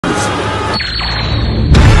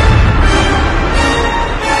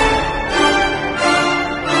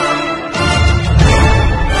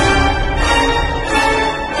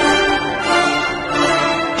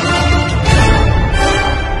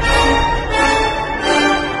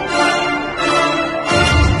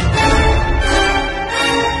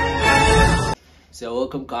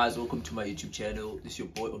welcome guys, welcome to my YouTube channel. This is your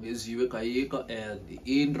boy Ongeziwe Kayika, and the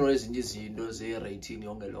intro ezinye izinto ze-rating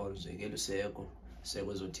yongelolo zekeluseko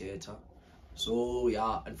zothetha. So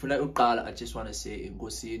yeah, andifuna uqala, I just want to say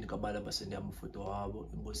inkosini kabantu abasende amafoto wabo,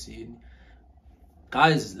 inkosini.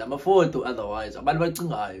 Guys, la mafoto otherwise abantu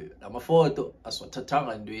bacingayo la mafoto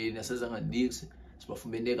asiwathathanga ntweni, asezanga nix,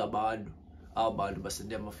 sibafumeneka abantu abantu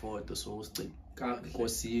basende amafoto, so sicela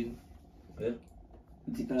inkosini.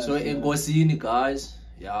 So enkosini guys,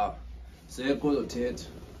 yeah, seko zothetha.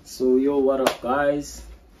 So yo, what up guys,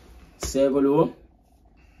 seko lo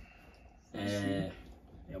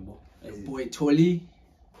yabo Boy Tolly,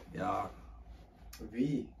 yeah,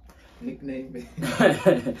 V nickname.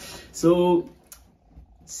 So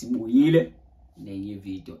sibuyile nenye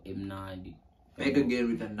video emnandi, back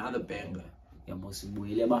again with another banger. Yabo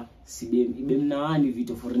sibuyile ba ibe mnandi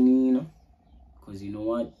video for nina, because you know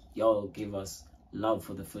what, y'all gave us love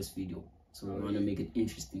for the first video, so we want to make it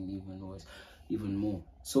interesting even more.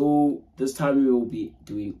 So this time we will be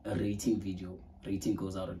doing a rating video. Rating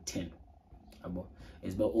goes out of 10.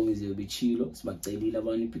 It's about only zero be chilo, it's about daily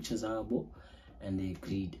pictures abo, and they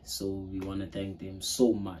agreed. So we want to thank them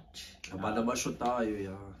so much. So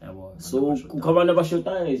kukabana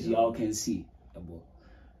bashotayo, as y'all can see,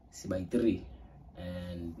 it's by 3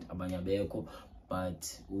 and abanya beko,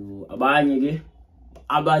 but abanye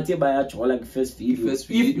abate bayachola like first video. If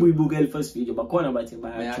we book first video, bakhona abate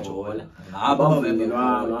bayachola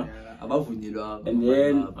and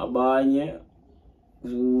then abanye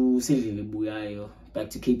usendlini buyayo back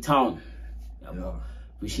to Cape Town.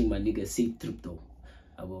 Wishing my nigga safe trip though,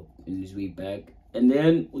 in his way back. And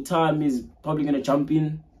then Utam is probably gonna jump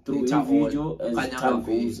in through a video as time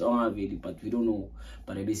goes on, but we don't know.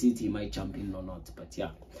 But I basically he might jump in or not. But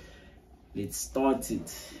yeah, let's start it.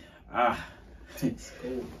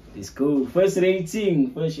 Let's go. First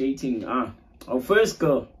rating. Our first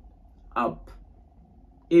girl up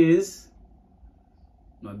is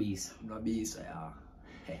Nwabisa, yeah.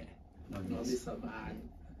 Nwabisa man.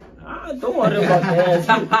 Don't worry about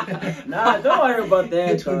that. Don't worry about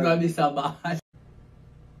that. Nwabisa man.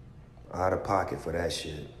 Out of pocket for that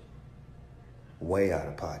shit. Way out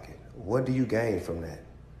of pocket. What do you gain from that?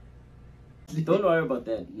 Don't worry about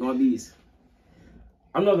that. Nwabisa.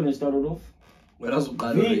 I'm not gonna start it off. Where else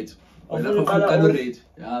rate? Rate?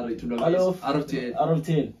 Yeah, rate to out of 10. Out of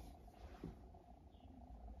 10.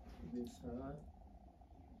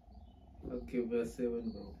 I'll give it a 7,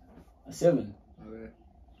 bro. A 7? Okay.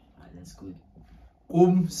 That's good.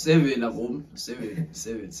 7,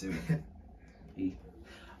 7. Hey.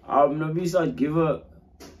 Nwabisa, I'd give her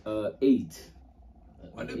 8.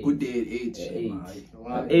 On a good day, 8.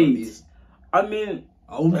 8. I mean,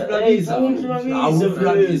 I'm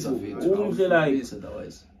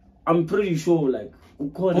pretty sure, like,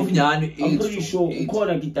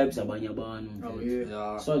 types so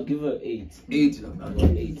I'll give her 8. 8.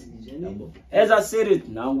 As I said it,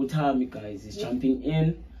 now with time, guys, he's jumping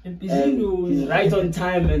in. And he's right on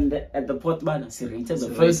time, and at the pot man, he rated the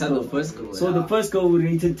first girl. So the first girl we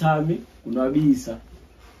rated Tammy, Nwabisa.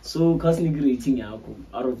 So Kasnig rating out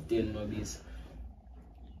of 10 Nwabisa.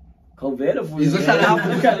 Zohlala out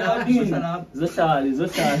of 10 rate Nwabisa.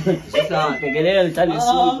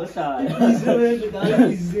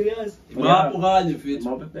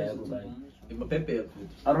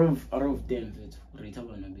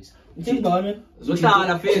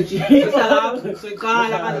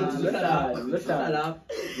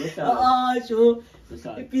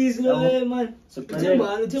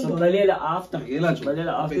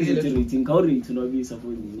 rating Nwabisa for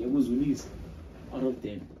me, out of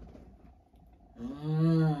 10.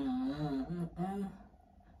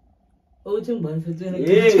 Oh, Timban for 20.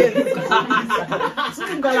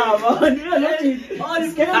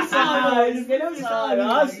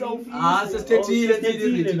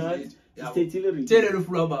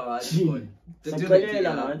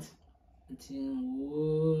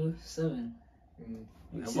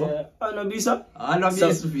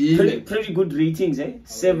 Pretty good ratings, eh?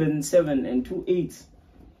 7 and 2 8.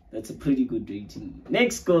 That's a pretty good rating.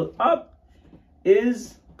 Next girl up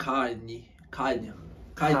is Kanye.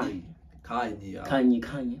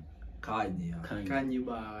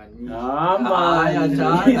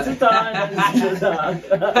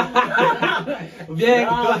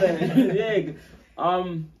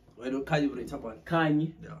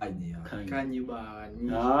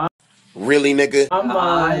 Really, nigga?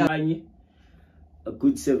 Kanye. A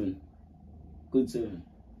good 7.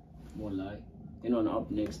 More lie. You know, up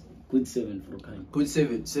next. Good 7 for Kanye. Good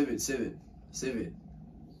 7. 6,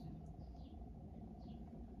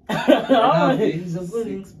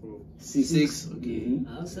 bro. 6, okay.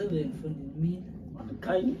 7 for me.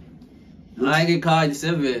 Kind. I get card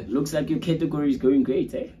 7. Looks like your category is going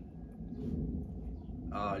great, eh?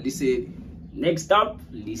 Listen. Next up,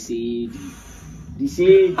 Lissidi.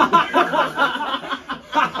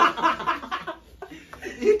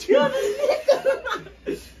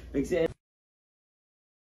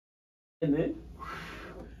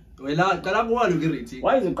 Wela qala ngwalo ke rating.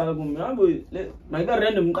 Why is it called Mabo? My God,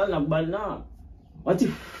 random call like Balna. What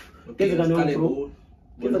if? Get the no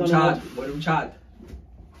Bottom chart.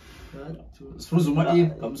 Zoom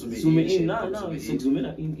in. Come zoom in. No. Zoom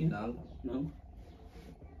in. Now. No.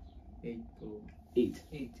 8. 8.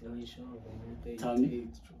 8. Are you sure? Tell me.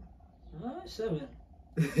 7.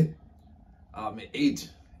 8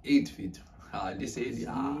 feet. This is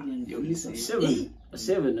you listen. 7. A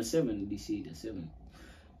 7. This is a 7.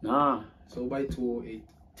 Nah. So by 2 8.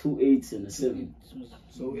 2 8s and a 7.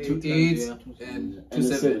 So 2 8s and 2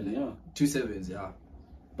 7. Yeah. 2 7s, yeah.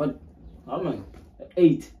 But how man?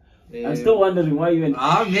 8. I'm still wondering why you went.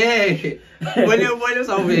 Man. Bueno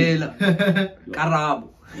sauvela. Carabo.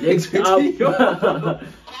 Next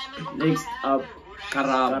up.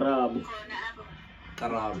 Carabo.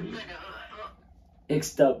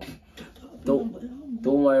 Next up. Don't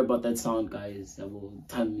worry about that sound, guys. Our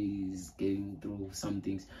tummy is getting through some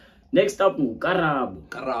things. Next up,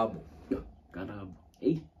 Carabo.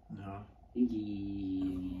 Hey. No.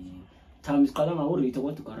 Time is calling out. You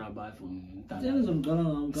talk to Carabo from.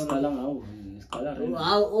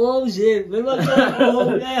 Oh shit.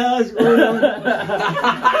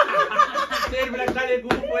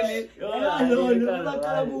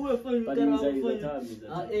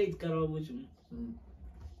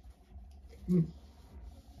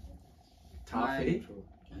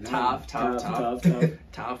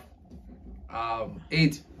 Tough.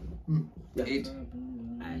 8. 8.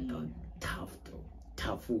 I got tough though.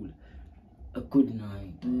 Tough fool. A good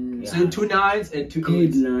 9. So 2 9s and 2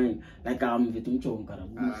 Good 8s. 9. Like I'm with him chonka.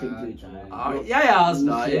 Yes.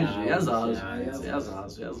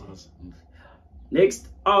 Next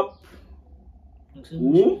up.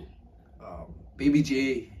 Who? Baby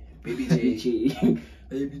J. Baby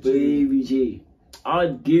J.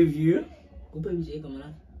 I'll give you. Baby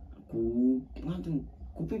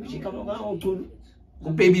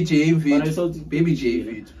J feet. Baby J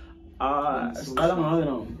feet.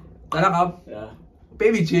 Yeah.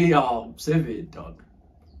 Baby J 7 dog.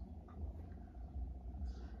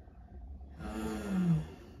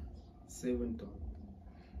 7 dog.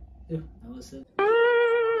 Yeah, I was 7.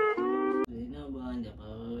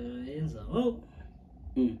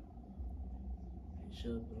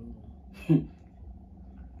 Sure, bro.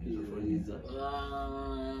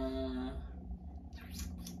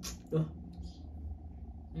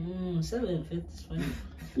 7 fit is fine.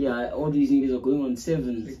 Yeah, all these niggas are going on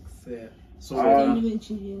 7s. So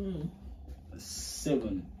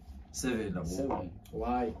 7. 7.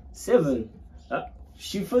 Why? 7.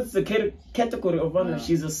 She fits the category of one.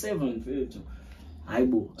 She's a 7.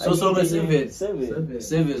 So 7.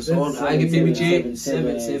 7. So I get Baby J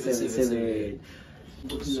 7.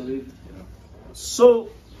 So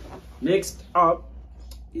next up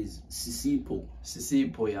is Sisipo.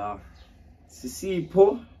 Yeah.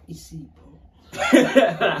 Sisipo.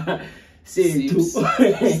 Say to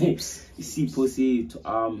Sisipo. Say to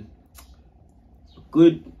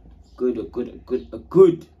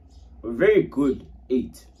a very good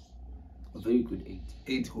 8. A very good 8.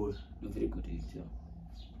 8 whole. A very good 8. Yeah.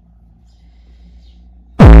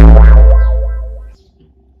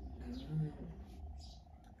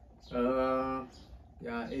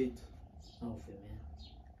 Yeah, 8. Oh,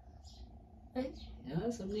 man. Yeah,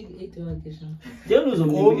 some nigga 8 to vacation. There was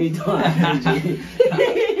only 8.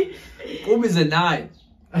 Kum is a 9.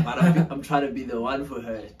 But I'm trying to be the one for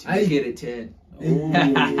her to make it a 10.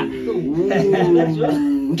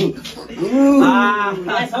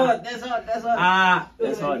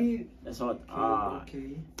 That's hot.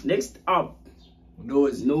 Okay. Next up,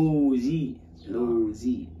 Nosy.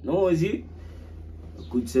 A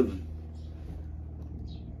good 7.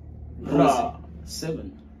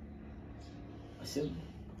 7. A 7.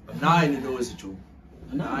 9 Nosy too.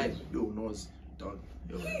 9. Yo, Nosy. Dog.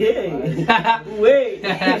 Yo. Hey. Wait.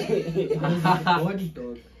 Body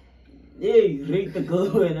dog. Hey, rate the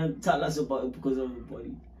girl and tell us about it because of the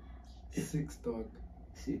body. 6 dog.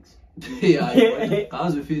 6. Yeah,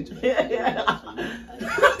 how's the fit?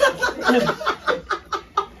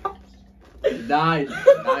 9.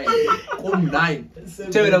 9.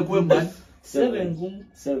 Tell me that kum man. 7.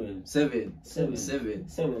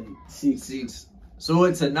 6. So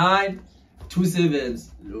it's a 9, 2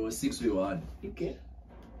 7s, or 6 with 1. Okay.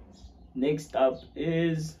 Next up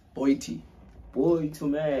is Boy T. Boy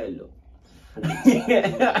Tomelo.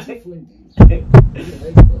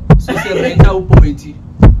 So se-renta upointi.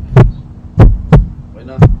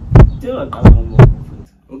 Wena.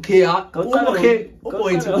 Okay, okay.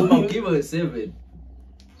 Upointi uma give her a 7.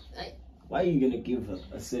 Why are you gonna give her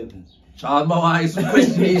a 7? Chama wise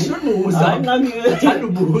question. I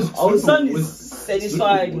was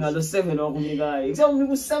satisfied with the 7 or guy. Except me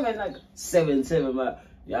was 7 like 7, but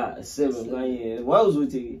yeah, a 7. Why was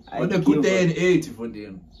it? On a good day and 8 for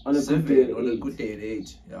them. On a good day, on a good day and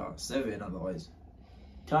 8. Yeah, 7 otherwise.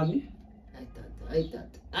 Tommy?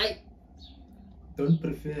 I Don't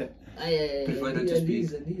prefer. Prefer not to speak.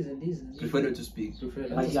 Prefer not to speak. Prefer.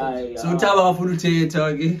 So taba afuna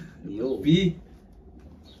uthetha ke. Yo. B.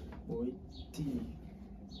 Boy, T.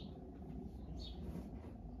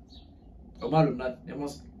 Omalo mna.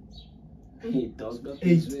 Yamos. 8, dog.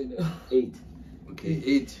 8. 8.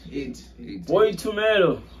 Okay, 8. Boy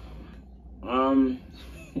tomato.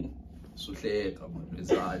 Suhleka man.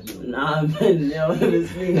 Wenzani? Nah, man, no,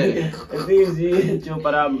 it's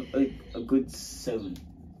but I'm a good 7.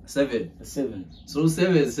 7. A 7. So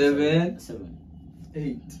 7. 7.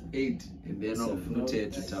 8. 8. And then afuna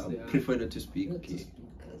uthetha taba. Prefer not to speak. Okay.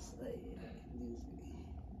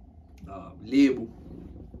 Lebu.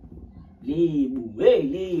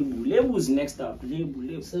 Lebu's next up.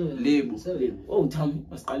 Lebu. 7. Oh, Tom,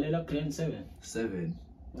 Australia Grand 7. 7.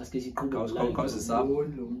 Let's get you Comes this up. Oh,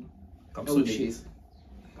 Come so this.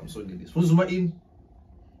 Fuzuma in.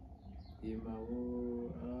 no.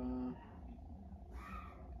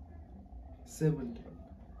 7.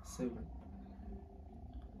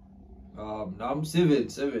 Now I'm 7.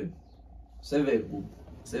 7.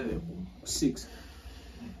 6.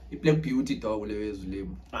 You play beauty dog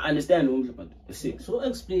level. I understand, but 6. So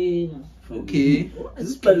explain. Okay. This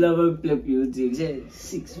is level play beauty.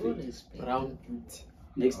 6. Round beauty.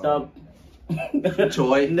 Next up.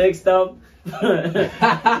 Joy. Next up.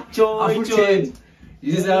 Joy.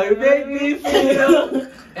 This is how you make me feel.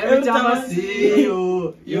 Every time I see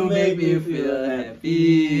you, you make me feel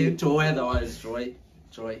happy. Joy, otherwise joy.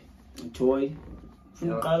 Joy.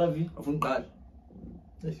 Yeah. Afuna uqala.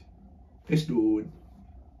 Phezulu.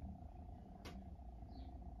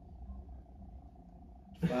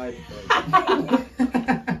 5.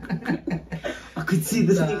 I could see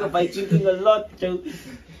this nigga by drinking a lot, Joe.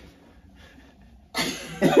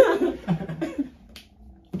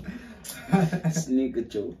 Sneaker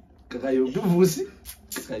Joe. Kakayo vusi.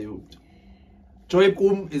 Kakayo. Joy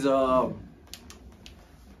kum is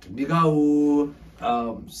nika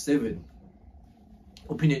 7.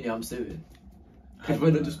 Opinion yam 7.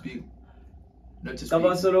 Prefer not to speak. Not to speak.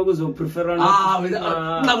 Kaba solo kuzo prefer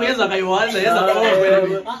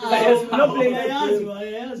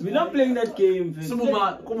We're not playing that game. We're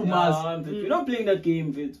not playing that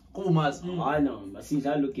game, Fit. I know, but since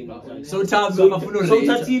I look in. So Tabs,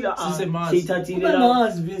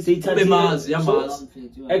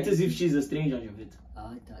 act as if she's a stranger, Fit.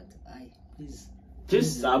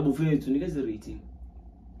 Just Abu Fit to niggas the rating.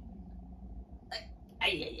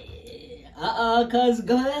 Cause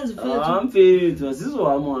guys, I'm Fit. This is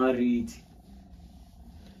what I'm gonna read.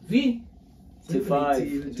 V. 5.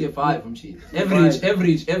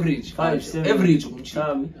 Average. 5, 7. Average.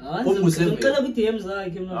 Tommy. Ngicela ku-DM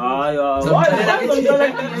zakhe mna. Why? So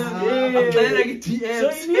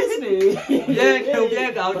you listening?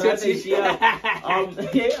 Yeah, I'll tell you.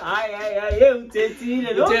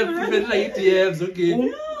 DMs, okay.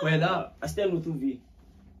 Well, I stand with 2V.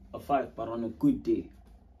 A 5, but on a good day.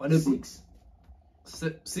 On a 6.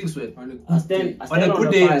 6 well. I stand On a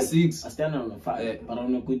good day, 6. I stand on a 5, Yeah. but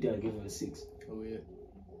on a good day I give her a 6. Oh, yeah.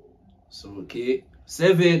 So okay.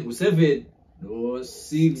 7. No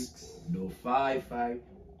 6. No 5. 5.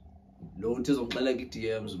 No tizongixela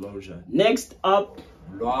ku-DMs bawusha. Next up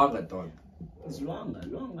Lwanga dog. is Lwanga.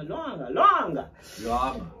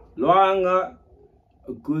 Lwanga.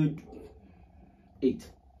 A good 8.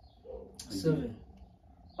 7.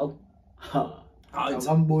 Oh, ha.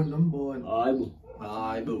 I'm born.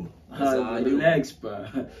 Hayi bo. Relax, bro.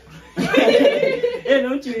 Hey,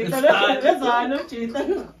 don't cheat. Don't cheat.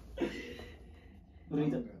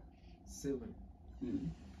 7.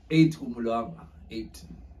 8 kumulwanga. 8.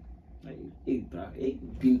 8, bro.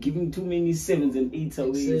 8. Been giving too many 7s and 8s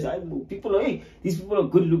away. People are, these people are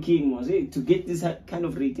good looking, man. To get this kind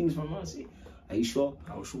of ratings from us. Are you sure?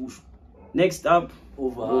 Next up,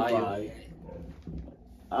 Over.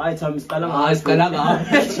 Hi, Tom. Siqala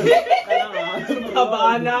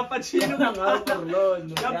Pabana pachino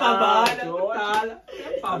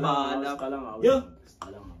Pabana. Yo.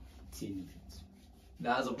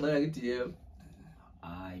 Nazo play ku-DM.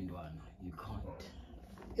 Hayi ntwana, you can't.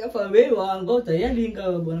 Yafambe wang kodwa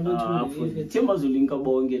yalinka bona bethu. Themba zolinka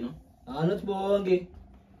bonke no. Not bonke.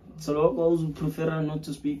 So lokho uzuprefera not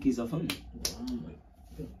to speak is a fun.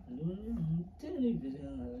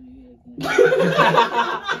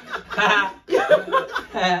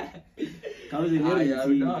 Cause in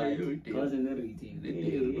everything.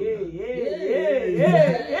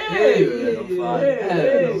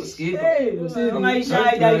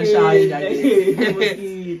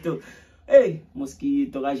 Hey,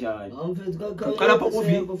 mosquito kajani. Qala pha ku V.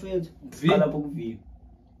 Qala pha ku V.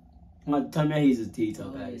 Ngathama hesitate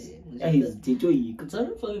guys. Hesitate oyika. Kutsana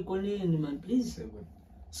ufake konini man please.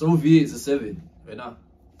 So V is a 7 wena.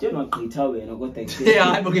 Tjena gqitha wena kodwa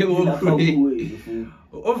Yeah, hayi boke ngoku.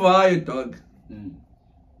 Over you dog.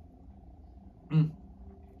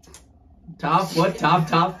 Tough, what? Tough.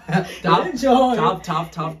 Tough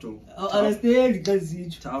too. Understand kasi.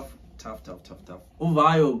 Tough.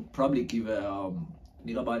 Over you probably give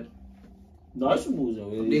nigga bad. Ndashibuza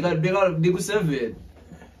wena. Nigga 7.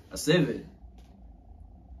 A 7.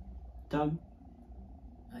 Tam.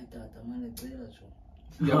 Hayi tata manje cela jo.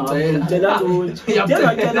 Ngiyacela ukuthi.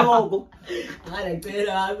 Ngiyacela ngoko. Hayi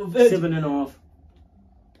cela hayi mfethu. 7.5.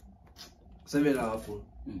 7.5.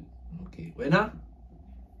 Okay. Wena?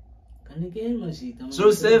 Kanike mashita.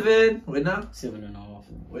 So 7. Wena? 7.5.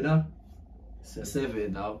 Wena?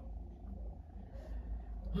 7 now.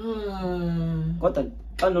 Kodwa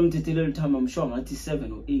xa nomthethele time I'm sure ngathi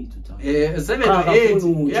 7 or 8 uthama. 7 or 8.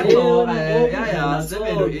 Yeah,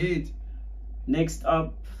 7 or 8. Next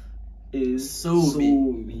up is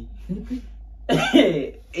Somi.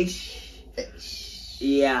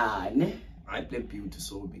 Yeah, ne? I play beauty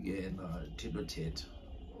Somi again. Tino Ted.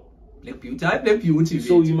 Black Beauty. I play beauty.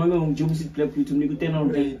 So you manga ngijumba sithi Black Beauty umnika 10 out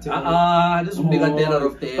of 10. This umnika 10 out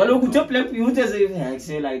of 10. Kaloku uthe Black Beauty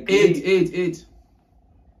say like 8.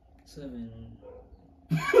 7.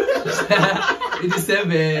 It is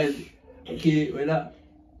 7. Okay, wait up.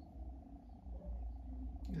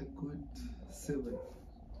 A good 7.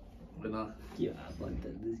 Wait up. Yeah, but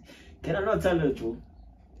this can I not tell you Joe?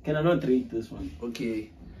 Can I not rate this one? Okay.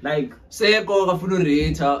 Like Seko kafuna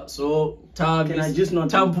rate so Tam can I just not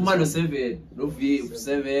Tam phuma no 7 no V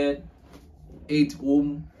 7 8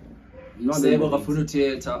 Seko kafuna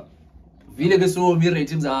uthetha vile ke so mi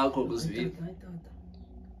ratings zakho kuzivile.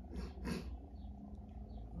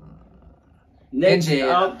 Next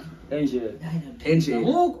Angela. up Angela.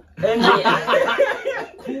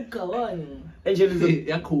 Kuka wani. Angela is a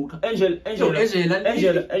yakhuka. Angela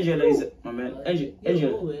is my man. Angela.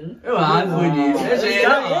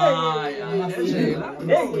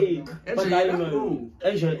 Hey. But I don't know.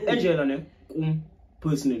 Angela ne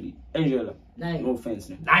personally. Angela. Nine. No offense.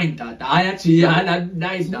 Ne? 9 tata ayachi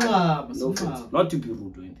 9 No offense. Not to be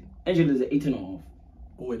rude or anything. Angela is an 8.5.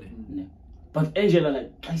 wena. Ne? But Angela,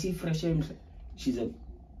 like I see fresh air, she's a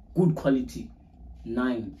good quality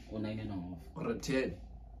 9 or 9.5. Or a 10.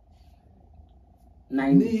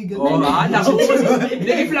 9. Nigga. Oh, ana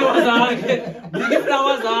Big flowers zakhe.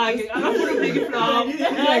 Akafuna big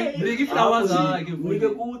flowers zakhe.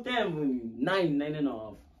 Nigga good them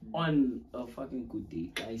 9.5 on a fucking good day.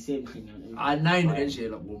 I say everything. 9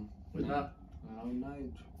 Angela boom. Wena.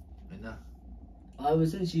 9. Wena. I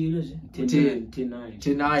was in Chile. 10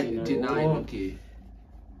 okay.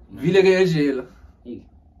 Vile ke Angela.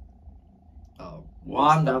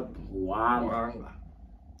 Wanga.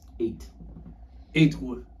 8. 8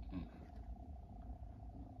 good.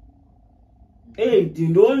 8.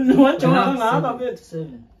 You don't want to have a bit.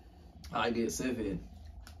 7. I get 7.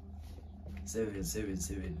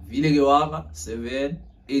 Vile ke wanga 7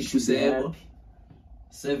 8 to 7.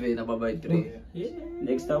 7 ababa 3.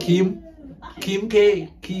 Next up Kim K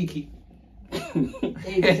Kiki.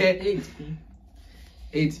 8.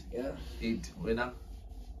 8. Yeah. 8. Wena.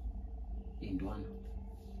 1.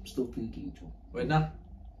 Stop thinking too. Wena.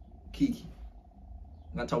 Kiki.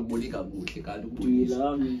 Ngathi awuboni kakuhle kanti Do you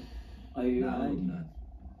love me? Are you No, right? no.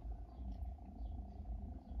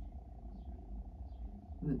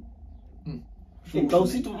 Xa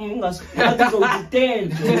usithi ungasikhathi 10.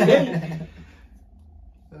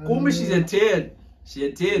 Kumbe she's a 10. She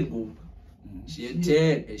a 10 kumbe. She a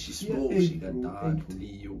 10 and she smokes. She got that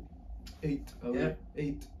Leo. 8. Yeah.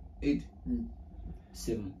 8. 8.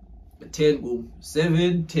 7. 10 kumbe.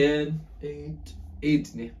 7 10 8.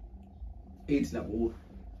 8 ne. 8 la kumbe.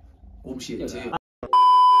 Kumbe she a 10.